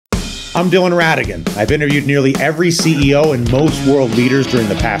I'm Dylan Radigan. I've interviewed nearly every CEO and most world leaders during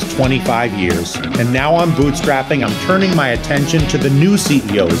the past 25 years. And now I'm bootstrapping. I'm turning my attention to the new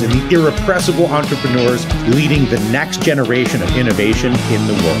CEOs and the irrepressible entrepreneurs leading the next generation of innovation in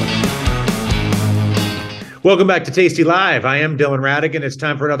the world. Welcome back to Tasty Live. I am Dylan Radigan. It's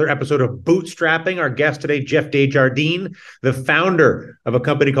time for another episode of Bootstrapping. Our guest today, Jeff Desjardins, the founder of a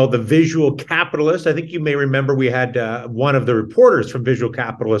company called The Visual Capitalist. I think you may remember we had one of the reporters from Visual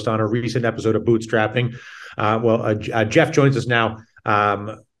Capitalist on a recent episode of Bootstrapping. Jeff joins us now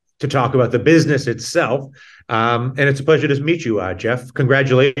to talk about the business itself. And it's a pleasure to meet you, Jeff.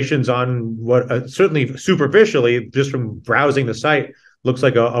 Congratulations on what certainly superficially, just from browsing the site, looks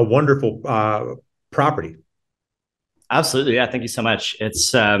like a wonderful property. Absolutely. Yeah. Thank you so much.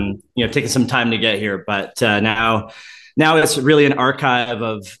 It's, taking some time to get here, but now it's really an archive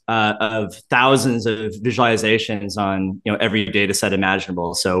of thousands of visualizations on, every data set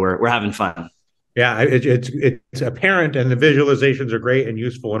imaginable. So we're having fun. Yeah, it's apparent, and the visualizations are great and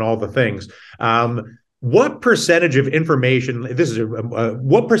useful and all the things. What percentage of information,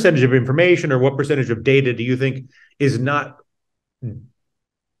 what percentage of information or what percentage of data do you think is not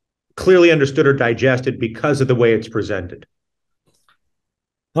clearly understood or digested because of the way it's presented?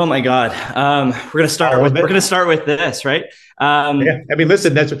 Oh my God. We're going to start with this, right? Yeah. I mean,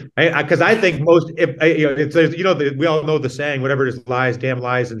 listen, that's because I think most, we all know the saying, whatever it is, lies, damn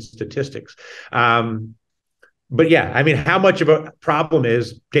lies, and statistics. But yeah, I mean, how much of a problem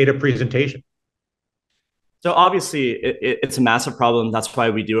is data presentation? So obviously it's a massive problem. That's why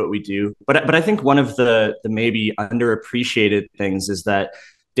we do what we do. But I think one of the maybe underappreciated things is that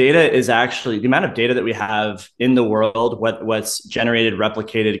data is actually the amount of data that we have in the world, what's generated,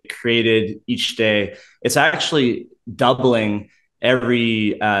 replicated, created each day. It's actually doubling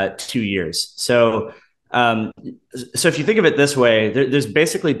every 2 years. So if you think of it this way, there's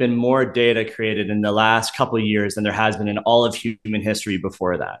basically been more data created in the last couple of years than there has been in all of human history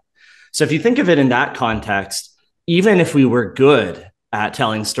before that. So if you think of it in that context, even if we were good at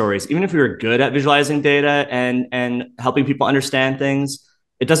telling stories, even if we were good at visualizing data and helping people understand things,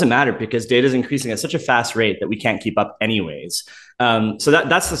 it doesn't matter because data is increasing at such a fast rate that we can't keep up anyways. So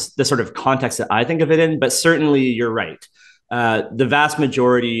that's the sort of context that I think of it in. But certainly you're right. The vast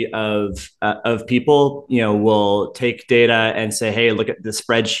majority of people, will take data and say, "Hey, look at the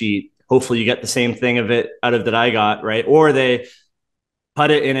spreadsheet. Hopefully, you get the same thing out of that I got, right?" Or they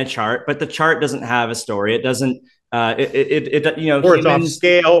put it in a chart, but the chart doesn't have a story. It doesn't. Or it's off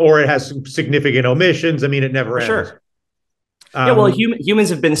scale, or it has some significant omissions. I mean, it never ends. Sure. Yeah, well, humans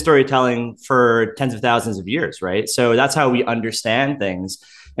have been storytelling for tens of thousands of years, right? So that's how we understand things.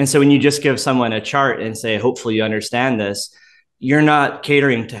 And so when you just give someone a chart and say, hopefully you understand this, you're not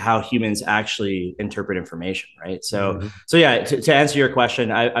catering to how humans actually interpret information, right? So, yeah, to answer your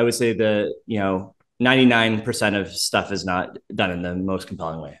question, I would say 99% of stuff is not done in the most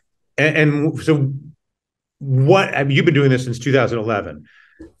compelling way. And so you've been doing this since 2011.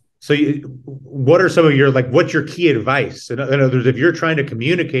 So what are some of your, what's your key advice? In other words, if you're trying to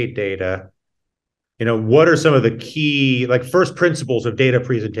communicate data, what are some of the key, first principles of data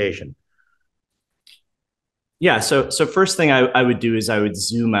presentation? Yeah. So first thing I would do is I would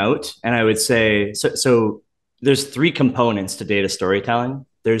zoom out and I would say, so there's three components to data storytelling.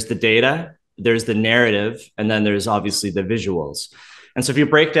 There's the data, there's the narrative, and then there's obviously the visuals. And so if you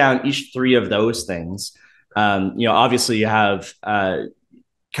break down each three of those things, obviously you have,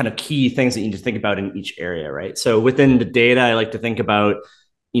 kind of key things that you need to think about in each area, right? So within the data, I like to think about,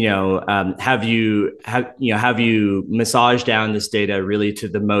 have you massaged down this data really to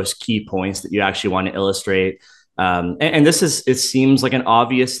the most key points that you actually want to illustrate? And it seems like an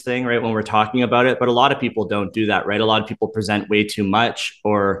obvious thing, right, when we're talking about it, but a lot of people don't do that, right? A lot of people present way too much,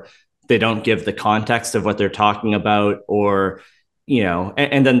 or they don't give the context of what they're talking about, or,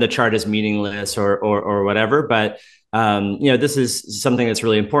 and then the chart is meaningless or whatever. But this is something that's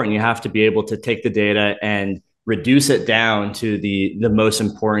really important. You have to be able to take the data and reduce it down to the most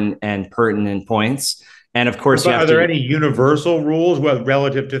important and pertinent points. And of course, are there any universal rules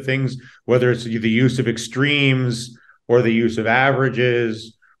relative to things, whether it's the use of extremes or the use of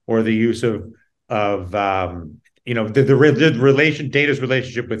averages or the use of data's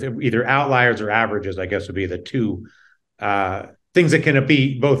relationship with either outliers or averages, I guess would be the two things that can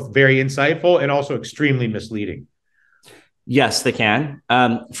be both very insightful and also extremely misleading. Yes, they can.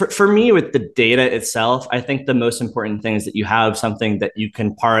 For me, with the data itself, I think the most important thing is that you have something that you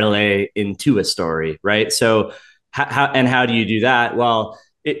can parlay into a story, right? So how do you do that? Well,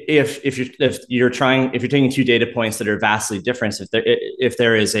 if you're taking two data points that are vastly different, if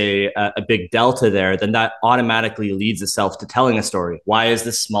there is a big delta there, then that automatically leads itself to telling a story. Why is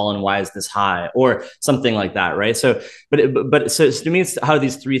this small and why is this high, or something like that, right? So, so to me, it's how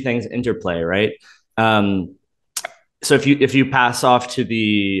these three things interplay, right? So if you pass off to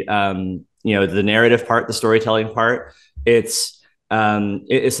the the narrative part, the storytelling part, it's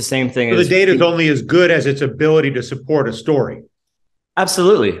the same thing So the as data is only as good as its ability to support a story.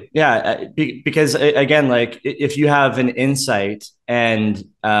 absolutely, yeah. Because again, like if you have an insight and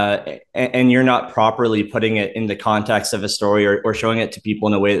you're not properly putting it in the context of a story, or showing it to people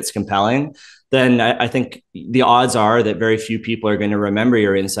in a way that's compelling, then I think the odds are that very few people are going to remember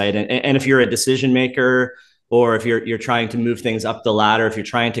your insight. And if you're a decision maker, or if you're trying to move things up the ladder, if you're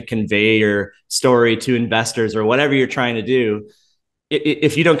trying to convey your story to investors, or whatever you're trying to do,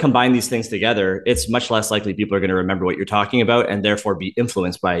 if you don't combine these things together, it's much less likely people are going to remember what you're talking about, and therefore be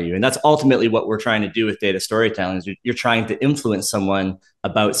influenced by you. And that's ultimately what we're trying to do with data storytelling, is you're trying to influence someone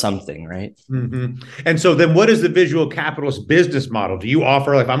about something, right? Mm-hmm. And so then what is the visual capitalist business model? Do you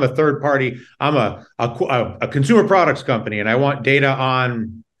offer, like, if I'm a third party, I'm a consumer products company, and I want data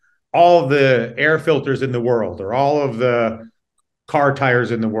on all the air filters in the world, or all of the car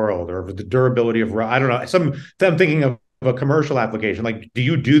tires in the world, or the durability of, I don't know, I'm thinking of a commercial application. Like, do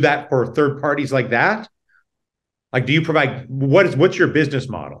you do that for third parties like that? Like, do you provide, what's your business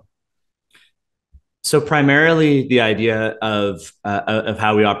model? So primarily, the idea of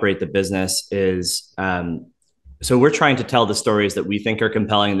how we operate the business is, so we're trying to tell the stories that we think are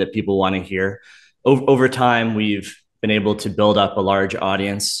compelling, that people want to hear. Over time, we've been able to build up a large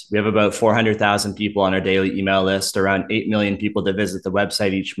audience. We have about 400,000 people on our daily email list, around 8 million people that visit the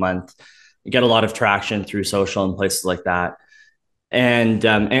website each month. We get a lot of traction through social and places like that.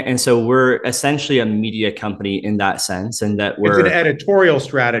 And so we're essentially a media company in that sense, and that It's an we're editorial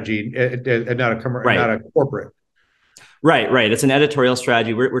strategy, not right. a corporate. Right. It's an editorial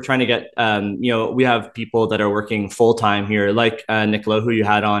strategy. We're trying to get, we have people that are working full time here, like Nicola, who you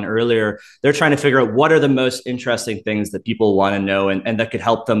had on earlier. They're trying to figure out what are the most interesting things that people want to know, and that could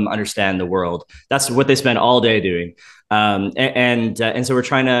help them understand the world. That's what they spend all day doing. And so we're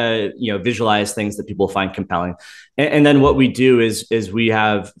trying to visualize things that people find compelling, and then what we do is we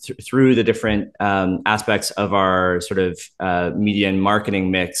have through the different aspects of our sort of media and marketing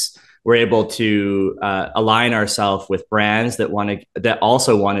mix, we're able to align ourselves with brands that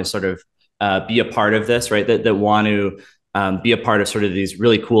also want to sort of be a part of this, right? That want to be a part of sort of these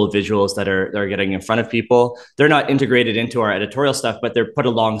really cool visuals that are getting in front of people. They're not integrated into our editorial stuff, but they're put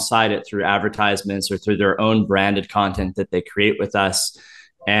alongside it through advertisements or through their own branded content that they create with us.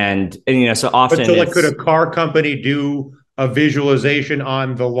 And so often, but so, like, could a car company do a visualization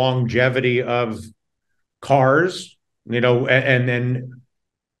on the longevity of cars? And then,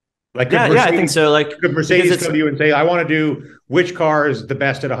 like, yeah, I think so. Like, could Mercedes come to you and say, I want to do which car is the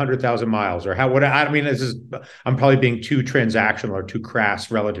best at 100,000 miles, or I mean, I'm probably being too transactional or too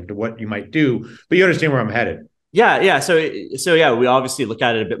crass relative to what you might do, but you understand where I'm headed. Yeah. So yeah, we obviously look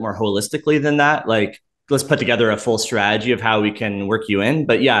at it a bit more holistically than that. Like, let's put together a full strategy of how we can work you in.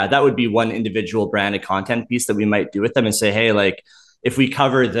 But yeah, that would be one individual branded content piece that we might do with them, and say, hey, like, if we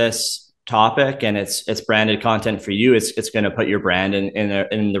cover this topic and it's branded content for you, it's going to put your brand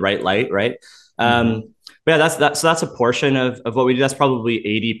in the right light, right? Mm-hmm. But yeah, that's a portion of what we do. That's probably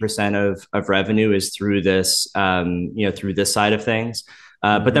 80% of revenue is through this through this side of things.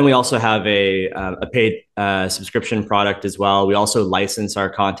 But then we also have a paid subscription product as well. We also license our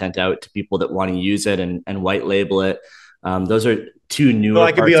content out to people that want to use it and white label it. Those are two newer. So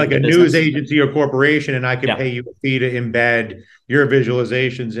I could be like a news agency or corporation, and I can pay you a fee to embed your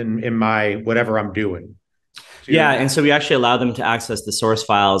visualizations in my whatever I'm doing. So and so we actually allow them to access the source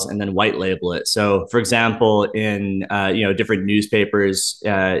files and then white label it. So, for example, in different newspapers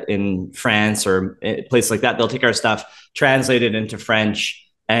in France or places like that, they'll take our stuff, translate it into French,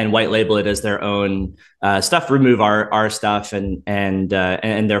 and white label it as their own stuff. Remove our stuff, and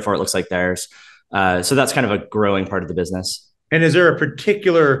therefore it looks like theirs. So that's kind of a growing part of the business. And is there a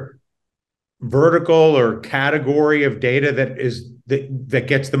particular vertical or category of data that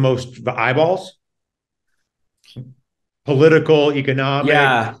gets the most eyeballs? Political, economic,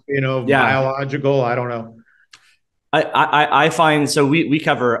 biological, I don't know. I find, so we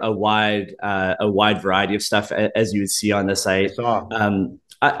cover a wide variety of stuff, as you would see on the site.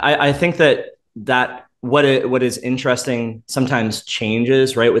 I think that what is interesting sometimes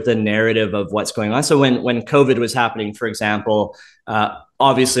changes, right, with the narrative of what's going on. So when COVID was happening, for example,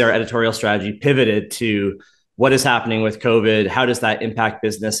 obviously our editorial strategy pivoted to what is happening with COVID. How does that impact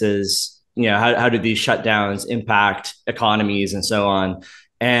businesses? How do these shutdowns impact economies and so on?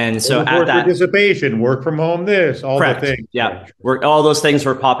 And so at Workforce that, participation, work from home, this, all the correct. things. Yeah. All those things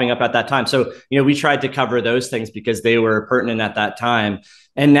were popping up at that time. So, we tried to cover those things because they were pertinent at that time.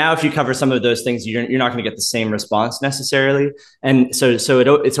 And now if you cover some of those things, you're not going to get the same response necessarily. And so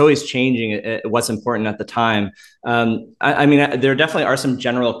it's always changing what's important at the time. I mean, there definitely are some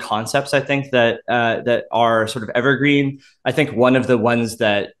general concepts, I think, that are sort of evergreen. I think one of the ones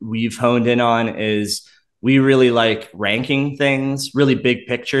that we've honed in on is we really like ranking things, really big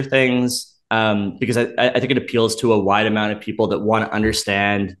picture things, because I think it appeals to a wide amount of people that want to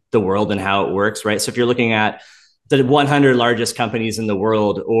understand the world and how it works, right? So if you're looking at the 100 largest companies in the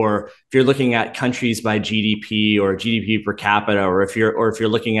world, or if you're looking at countries by GDP or GDP per capita, or if you're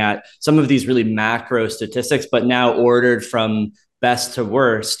looking at some of these really macro statistics, but now ordered from best to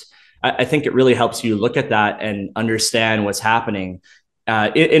worst, I think it really helps you look at that and understand what's happening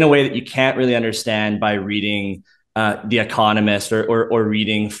in a way that you can't really understand by reading The Economist or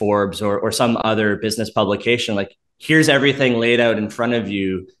reading Forbes or some other business publication. Like, here's everything laid out in front of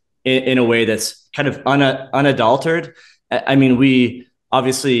you in a way that's kind of unadulterated. I mean, we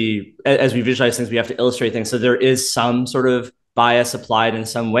obviously, as we visualize things, we have to illustrate things. So there is some sort of bias applied in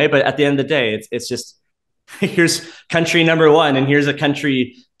some way, but at the end of the day, it's just here's country number 1 and here's a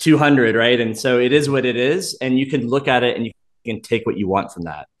country 200, right? And so it is what it is, and you can look at it and you can take what you want from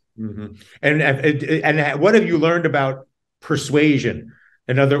that. Mm-hmm. And what have you learned about persuasion?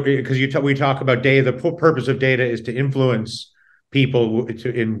 Another, because we talk about data. The purpose of data is to influence people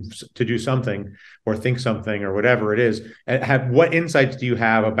to do something or think something or whatever it is. What insights do you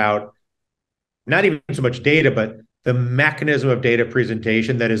have about not even so much data, but the mechanism of data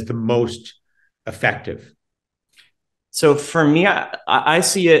presentation that is the most effective? So for me, I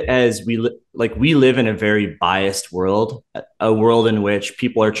see it as we live in a very biased world, a world in which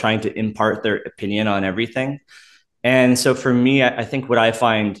people are trying to impart their opinion on everything. And so for me, I think what I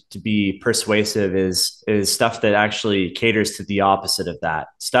find to be persuasive is stuff that actually caters to the opposite of that.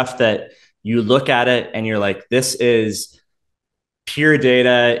 Stuff that you look at it and you're like, this is pure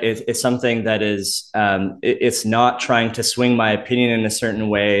data. It's something that is it's not trying to swing my opinion in a certain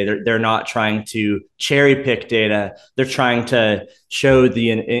way. They're not trying to cherry pick data. They're trying to show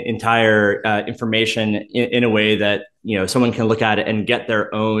the entire information in a way that someone can look at it and get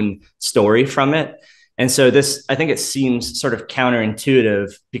their own story from it. And so this, I think it seems sort of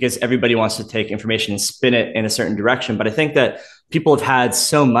counterintuitive because everybody wants to take information and spin it in a certain direction. But I think that people have had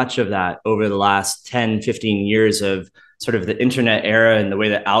so much of that over the last 10, 15 years of sort of the internet era and the way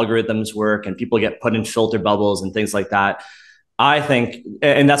that algorithms work and people get put in filter bubbles and things like that. I think,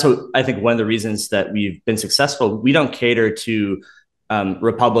 and that's what I think one of the reasons that we've been successful, we don't cater to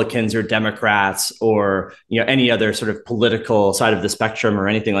Republicans or Democrats or any other sort of political side of the spectrum or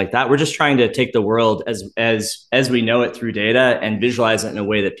anything like that. We're just trying to take the world as we know it through data and visualize it in a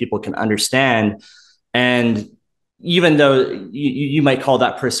way that people can understand. And even though you might call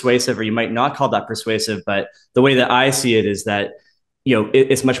that persuasive or you might not call that persuasive, but the way that I see it is that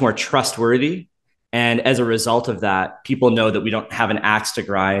it's much more trustworthy. And as a result of that, people know that we don't have an axe to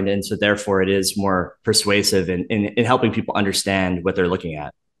grind. And so therefore it is more persuasive in helping people understand what they're looking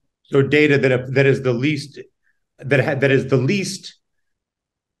at. So data that is the least, that has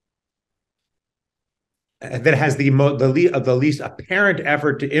the least apparent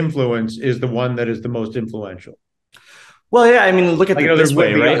effort to influence is the one that is the most influential. Well, yeah, I mean, look at it this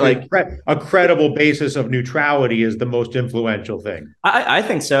way, right? Like a credible basis of neutrality is the most influential thing. I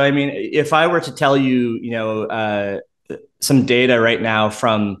think so. I mean, if I were to tell you, some data right now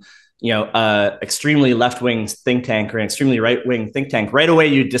from, extremely left-wing think tank or an extremely right-wing think tank, right away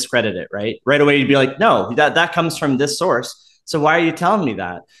you'd discredit it, right? Right away you'd be like, no, that comes from this source. So why are you telling me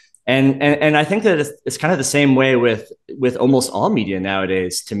that? And I think that it's kind of the same way with almost all media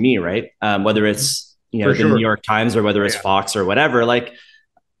nowadays, to me, right? Whether it's the New York Times or whether it's Fox or whatever, like,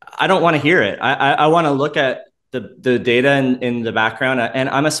 I don't want to hear it. I want to look at the data in the background, and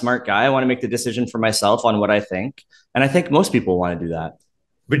I'm a smart guy. I want to make the decision for myself on what I think. And I think most people want to do that.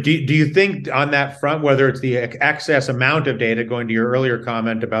 But do you think on that front, whether it's the excess amount of data, going to your earlier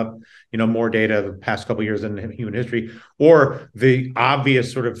comment about more data the past couple of years in human history, or the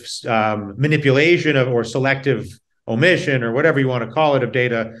obvious sort of manipulation of or selective omission or whatever you want to call it of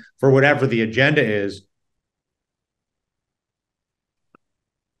data for whatever the agenda is,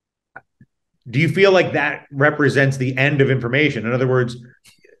 do you feel like that represents the end of information? In other words,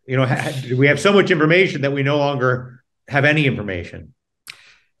 we have so much information that we no longer have any information.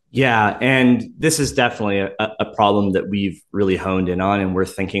 Yeah, and this is definitely a problem that we've really honed in on and we're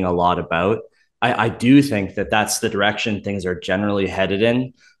thinking a lot about. I do think that that's the direction things are generally headed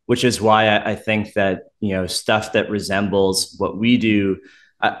in, which is why I think that stuff that resembles what we do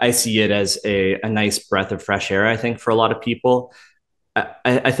I see it as a nice breath of fresh air, I think, for a lot of people.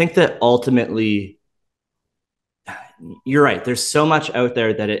 I think that ultimately, you're right. There's so much out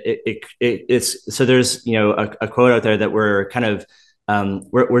there that it's so there's a quote out there that we're kind of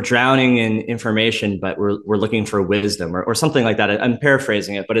we're drowning in information, but we're looking for wisdom or something like that. I'm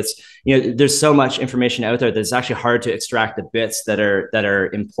paraphrasing it, but it's there's so much information out there that it's actually hard to extract the bits that are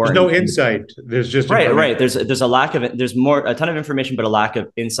There's important. no insight. There's just right. There's a lack of it. There's a ton of information, but a lack of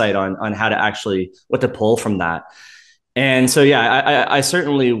insight on how to actually what to pull from that. And so yeah, I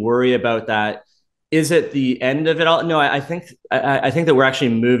certainly worry about that. Is it the end of it all? No, I think that we're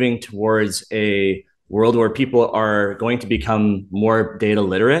actually moving towards a world where people are going to become more data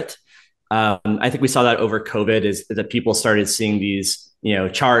literate. I think we saw that over COVID is that people started seeing these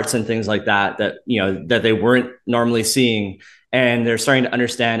charts and things like that that they weren't normally seeing, and they're starting to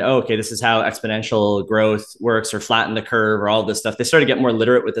understand, oh, okay, this is how exponential growth works, or flatten the curve, or all this stuff. They start to get more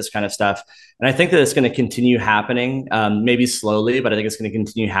literate with this kind of stuff, and I think that it's going to continue happening, maybe slowly, but I think it's going to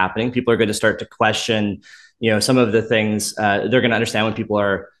continue happening. People are going to start to question, some of the things. They're going to understand when people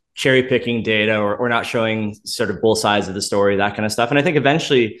are cherry picking data or not showing sort of both sides of the story, that kind of stuff. And I think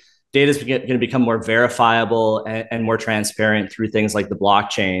eventually data is going to become more verifiable and more transparent through things like the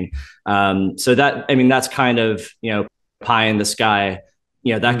blockchain. So that, I mean, that's kind of, pie in the sky,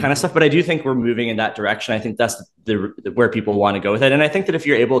 that kind of stuff. But I do think we're moving in that direction. I think that's where people want to go with it. And I think that if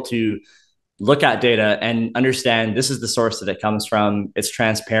you're able to look at data and understand this is the source that it comes from, it's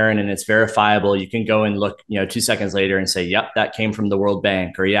transparent and it's verifiable, you can go and look 2 seconds later and say, yep, that came from the World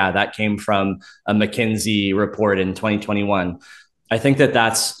Bank, or yeah, that came from a McKinsey report in 2021. I think that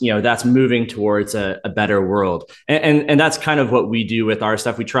that's moving towards a better world. And that's kind of what we do with our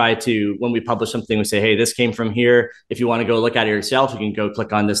stuff. We try to, when we publish something, we say, hey, this came from here. If you want to go look at it yourself, you can go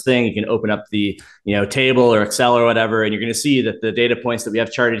click on this thing. You can open up the table or Excel or whatever, and you're going to see that the data points that we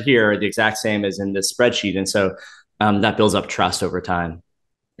have charted here are the exact same as in this spreadsheet. And so that builds up trust over time.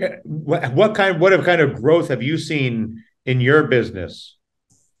 What kind of growth have you seen in your business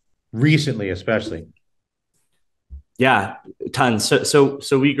recently, especially? Yeah, tons. So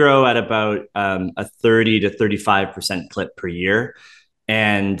we grow at about a 30 to 35% clip per year,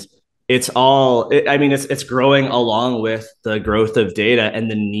 and it's growing along with the growth of data and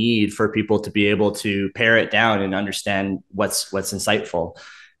the need for people to be able to pare it down and understand what's insightful.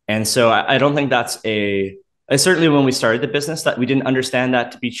 And so I don't think that's certainly when we started the business that we didn't understand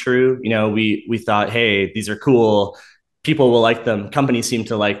that to be true. We thought, hey, these are cool. People will like them. Companies seem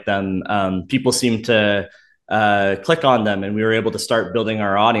to like them. People seem to click on them, and we were able to start building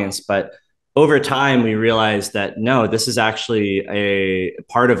our audience. But over time, we realized that no, this is actually a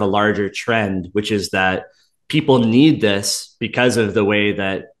part of a larger trend, which is that people need this because of the way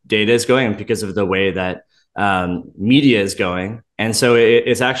that data is going and because of the way that media is going. And so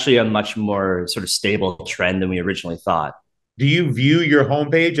it's actually a much more sort of stable trend than we originally thought. Do you view your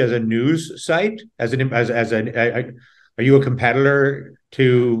homepage as a news site? Are you a competitor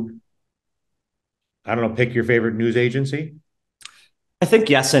to, I don't know, pick your favorite news agency? I think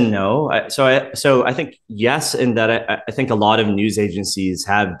yes and no. So I think yes, in that I think a lot of news agencies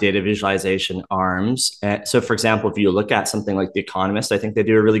have data visualization arms. So for example, if you look at something like The Economist, I think they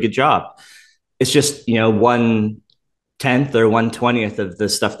do a really good job. It's just 1/10 or 1/20th of the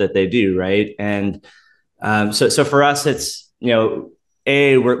stuff that they do, right? And so for us, it's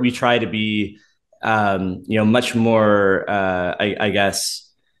we try to be much more I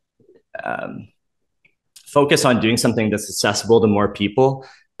guess focus on doing something that's accessible to more people.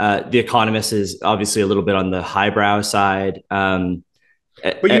 The Economist is obviously a little bit on the highbrow side. But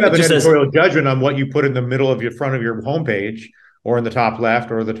you have an editorial judgment on what you put in the middle of your front of your homepage, or in the top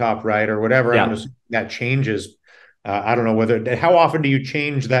left or the top right or whatever. Yeah. I'm assuming that changes. I don't know how often do you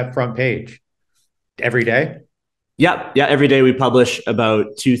change that front page? Every day? Yeah. Every day we publish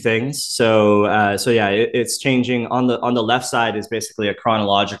about 2 things. So yeah, it's changing. On the left side is basically a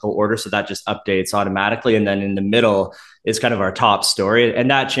chronological order, so that just updates automatically. And then in the middle is kind of our top story,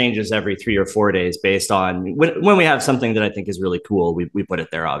 and that changes every 3 or 4 days based on when we have something that I think is really cool. We put it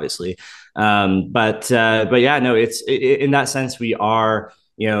there, obviously. But yeah, no, it's in that sense we are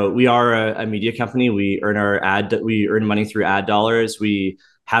a media company. We earn money through ad dollars. We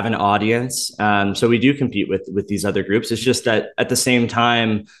have an audience. So we do compete with these other groups. It's just that at the same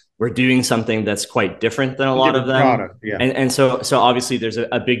time, we're doing something that's quite different than a lot of them. Product, yeah. And so obviously there's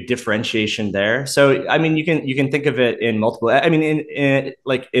a big differentiation there. So, I mean, you can think of it in multiple, I mean,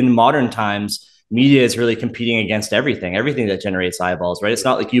 in modern times, media is really competing against everything that generates eyeballs, right? It's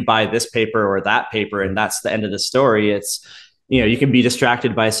not like you buy this paper or that paper and that's the end of the story. It's, you can be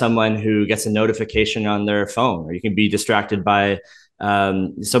distracted by someone who gets a notification on their phone, or you can be distracted by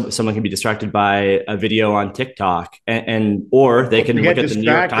Someone can be distracted by a video on TikTok, or they can look at the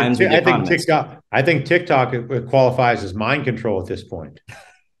New York Times or the Economist. I think TikTok qualifies as mind control at this point.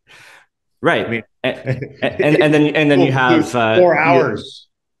 Right. I mean, and then you have 4 hours.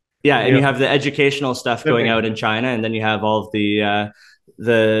 And you have the educational stuff going out in China, and then you have all of the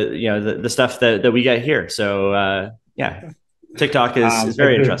stuff that we get here. So TikTok is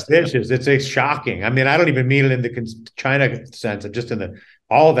very interesting. It's shocking. I mean, I don't even mean it in the China sense, just in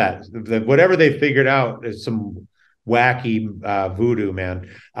all that. Whatever they figured out is some wacky voodoo, man.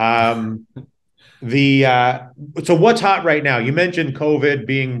 So what's hot right now? You mentioned COVID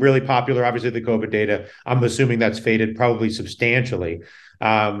being really popular. Obviously, the COVID data, I'm assuming that's faded probably substantially.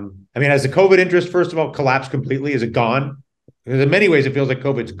 I mean, has the COVID interest, first of all, collapsed completely? Is it gone? Because in many ways, it feels like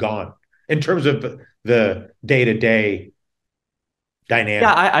COVID's gone in terms of the day-to-day dynamic.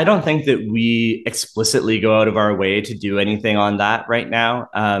 Yeah, I don't think that we explicitly go out of our way to do anything on that right now.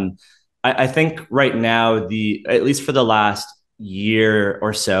 I think right now, at least for the last year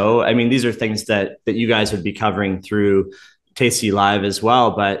or so, I mean, these are things that you guys would be covering through tastylive as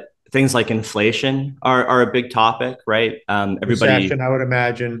well, but things like inflation are a big topic, right? Recession, I would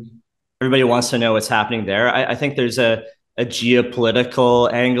imagine. Everybody wants to know what's happening there. I think there's a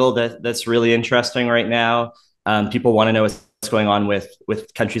geopolitical angle that's really interesting right now. People want to know what's going on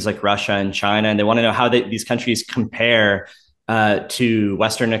with countries like Russia and China, and they want to know how these countries compare to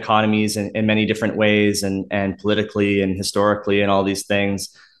Western economies in many different ways, and politically and historically and all these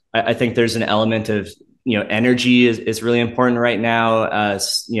things. I think there's an element of energy is really important right now.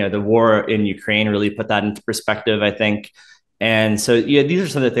 The war in Ukraine really put that into perspective, I think. And so these are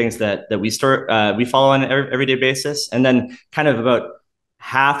some of the things that we follow on an everyday basis. And then kind of about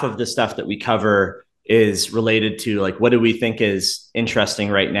half of the stuff that we cover is related to, like, what do we think is interesting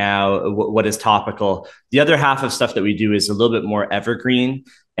right now? What is topical? The other half of stuff that we do is a little bit more evergreen.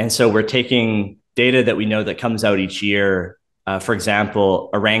 And so we're taking data that we know that comes out each year, for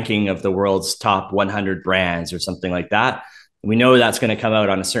example, a ranking of the world's top 100 brands or something like that. We know that's going to come out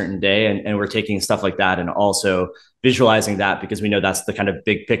on a certain day, and we're taking stuff like that and also visualizing that because we know that's the kind of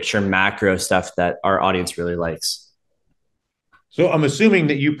big picture macro stuff that our audience really likes. So I'm assuming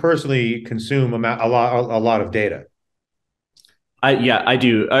that you personally consume a lot of data. I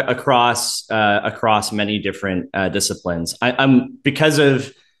do across many different disciplines. I'm because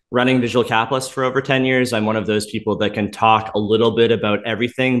of running Visual Capitalist for over 10 years. I'm one of those people that can talk a little bit about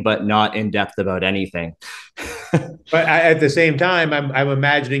everything, but not in depth about anything. But at the same time, I'm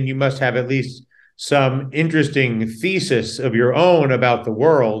imagining you must have at least some interesting thesis of your own about the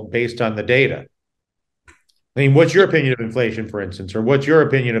world based on the data. I mean, what's your opinion of inflation, for instance, or what's your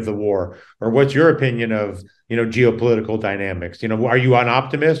opinion of the war, or what's your opinion of, geopolitical dynamics? Are you an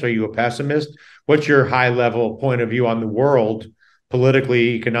optimist? Are you a pessimist? What's your high level point of view on the world,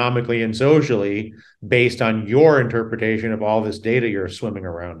 politically, economically, and socially, based on your interpretation of all this data you're swimming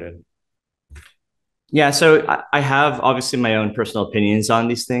around in? Yeah, so I have obviously my own personal opinions on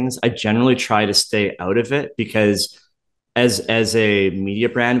these things. I generally try to stay out of it because as a media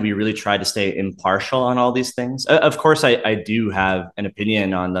brand, we really try to stay impartial on all these things. Of course, I do have an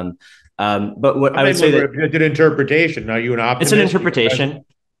opinion on them. But what I would say that it's an interpretation. Are you an optimist? It's an interpretation.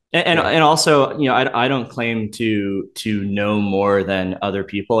 And also, I don't claim to know more than other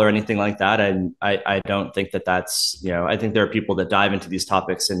people or anything like that. And I don't think that's, I think there are people that dive into these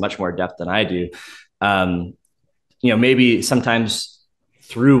topics in much more depth than I do. Maybe sometimes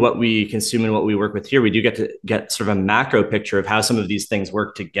through what we consume and what we work with here, we do get sort of a macro picture of how some of these things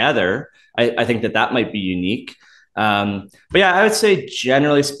work together. I think that might be unique. But yeah, I would say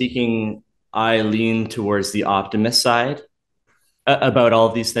generally speaking, I lean towards the optimist side about all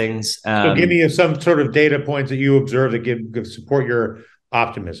of these things. So give me some sort of data points that you observe that give support your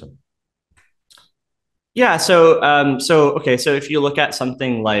optimism. Yeah. So if you look at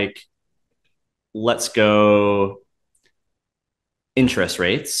something like, let's go interest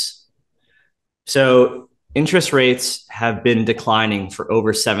rates. So interest rates have been declining for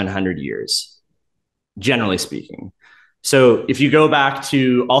over 700 years, generally speaking. So if you go back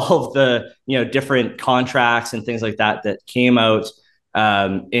to all of the different contracts and things like that came out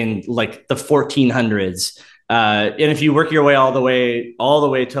in like the 1400s, and if you work your way all the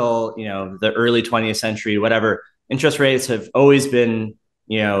way till the early 20th century, whatever, interest rates have always been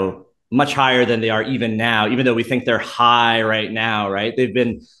much higher than they are even now, even though we think they're high right now, right? They've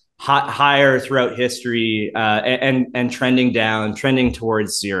been higher throughout history and trending down, trending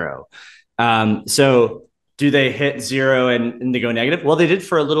towards zero. So do they hit zero and they go negative? Well, they did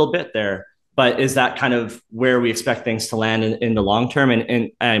for a little bit there, but is that kind of where we expect things to land in the long term?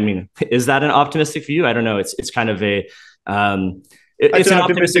 And I mean, is that an optimistic view? I don't know. It's kind of it's an an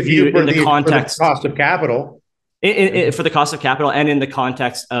optimistic optimistic view view in the for the context cost of capital. for the cost of capital, and in the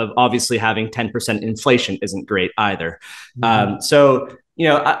context of obviously having 10% inflation isn't great either. So,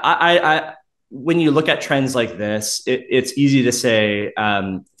 when you look at trends like this, it's easy to say,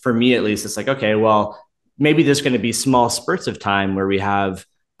 for me at least, it's like, okay, well, maybe there's going to be small spurts of time where we have,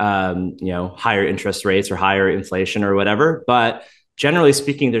 higher interest rates or higher inflation or whatever. But generally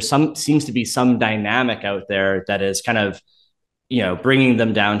speaking, seems to be some dynamic out there that is kind of, bringing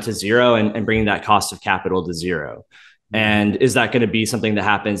them down to zero, and bringing that cost of capital to zero. And is that going to be something that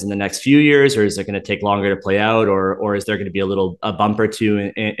happens in the next few years, or is it going to take longer to play out, or is there going to be a bump or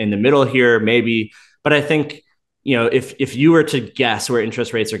two in the middle here? Maybe. But I think, if you were to guess where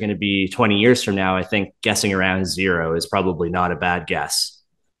interest rates are going to be 20 years from now, I think guessing around zero is probably not a bad guess.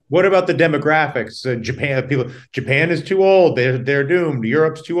 What about the demographics? Japan is too old; they're doomed.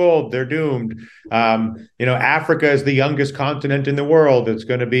 Europe's too old; they're doomed. Africa is the youngest continent in the world. It's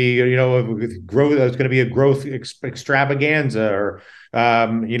going to be, growth. It's going to be a growth extravaganza. Or,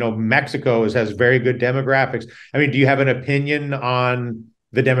 Mexico has very good demographics. I mean, do you have an opinion on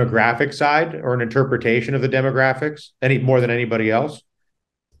the demographic side, or an interpretation of the demographics, any more than anybody else?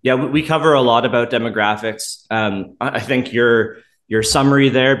 Yeah, we cover a lot about demographics. I think your summary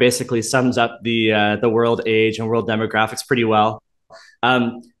there basically sums up the world age and world demographics pretty well.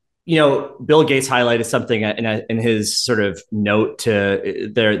 Bill Gates highlighted something in his sort of note to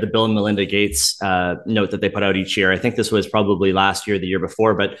the Bill and Melinda Gates note that they put out each year. I think this was probably last year, the year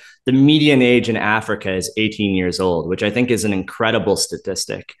before, but the median age in Africa is 18 years old, which I think is an incredible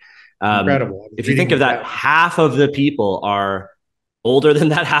statistic. Incredible. If you think of that, half of the people are older than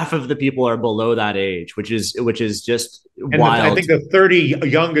that, half of the people are below that age, which is just wild. I think the 30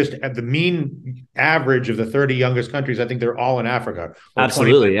 youngest, at the mean average of the 30 youngest countries, I think they're all in Africa.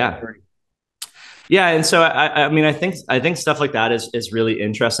 Absolutely, yeah. Yeah, and so I mean, I think stuff like that is really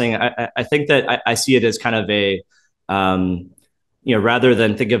interesting. I think that I see it as kind of a, rather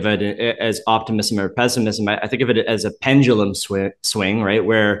than think of it as optimism or pessimism, I think of it as a pendulum swing, right?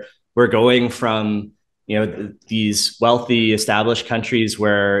 Where we're going from, these wealthy established countries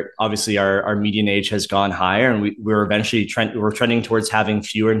where obviously our median age has gone higher, and we're eventually trending towards having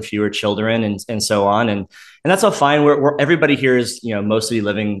fewer and fewer children, and so on. And that's all fine. Everybody here is, mostly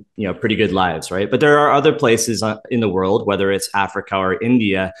living, pretty good lives, right? But there are other places in the world, whether it's Africa or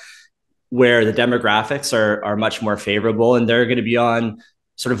India, where the demographics are much more favorable, and they're going to be on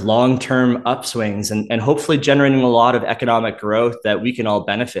sort of long-term upswings, and hopefully generating a lot of economic growth that we can all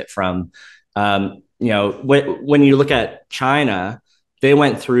benefit from. When you look at China, they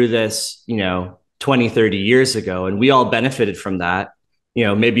went through this, 20, 30 years ago, and we all benefited from that.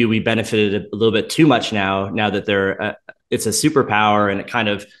 Maybe we benefited a little bit too much now that it's a superpower, and it kind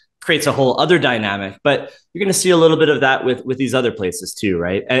of creates a whole other dynamic. But you're going to see a little bit of that with these other places too,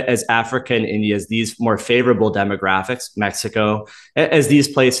 right? As Africa and India, as these more favorable demographics, Mexico, as these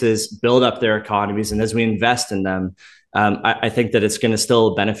places build up their economies, and as we invest in them, I think that it's going to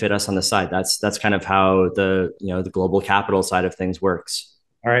still benefit us on the side. That's kind of how the global capital side of things works.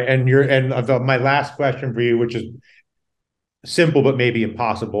 All right, and my last question for you, which is simple but maybe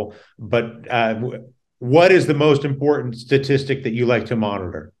impossible, but what is the most important statistic that you like to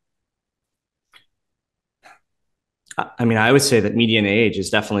monitor? I mean, I would say that median age is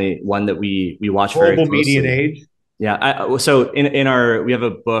definitely one that we watch very closely. Median age. Yeah. So we have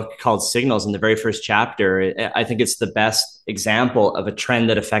a book called Signals. In the very first chapter, I think it's the best example of a trend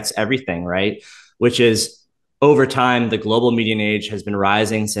that affects everything, right? Which is, over time, the global median age has been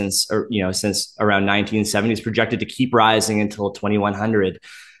rising since around 1970s, projected to keep rising until 2100.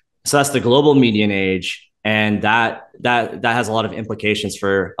 So that's the global median age. And that has a lot of implications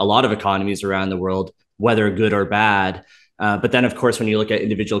for a lot of economies around the world, whether good or bad. But then, of course, when you look at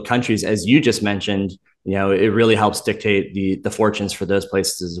individual countries, as you just mentioned, it really helps dictate the fortunes for those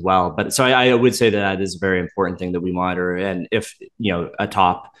places as well. But so I would say that is a very important thing that we monitor. And if, a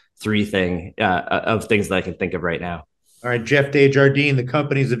top three thing of things that I can think of right now. All right, Jeff Desjardins, the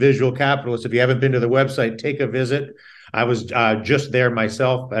company's a visual capitalist. If you haven't been to the website, take a visit. I was just there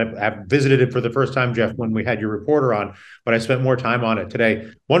myself. I've visited it for the first time, Jeff, when we had your reporter on, but I spent more time on it today.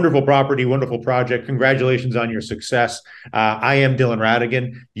 Wonderful property, wonderful project. Congratulations on your success. I am Dylan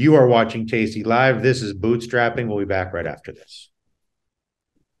Radigan. You are watching Tasty Live. This is Bootstrapping. We'll be back right after this.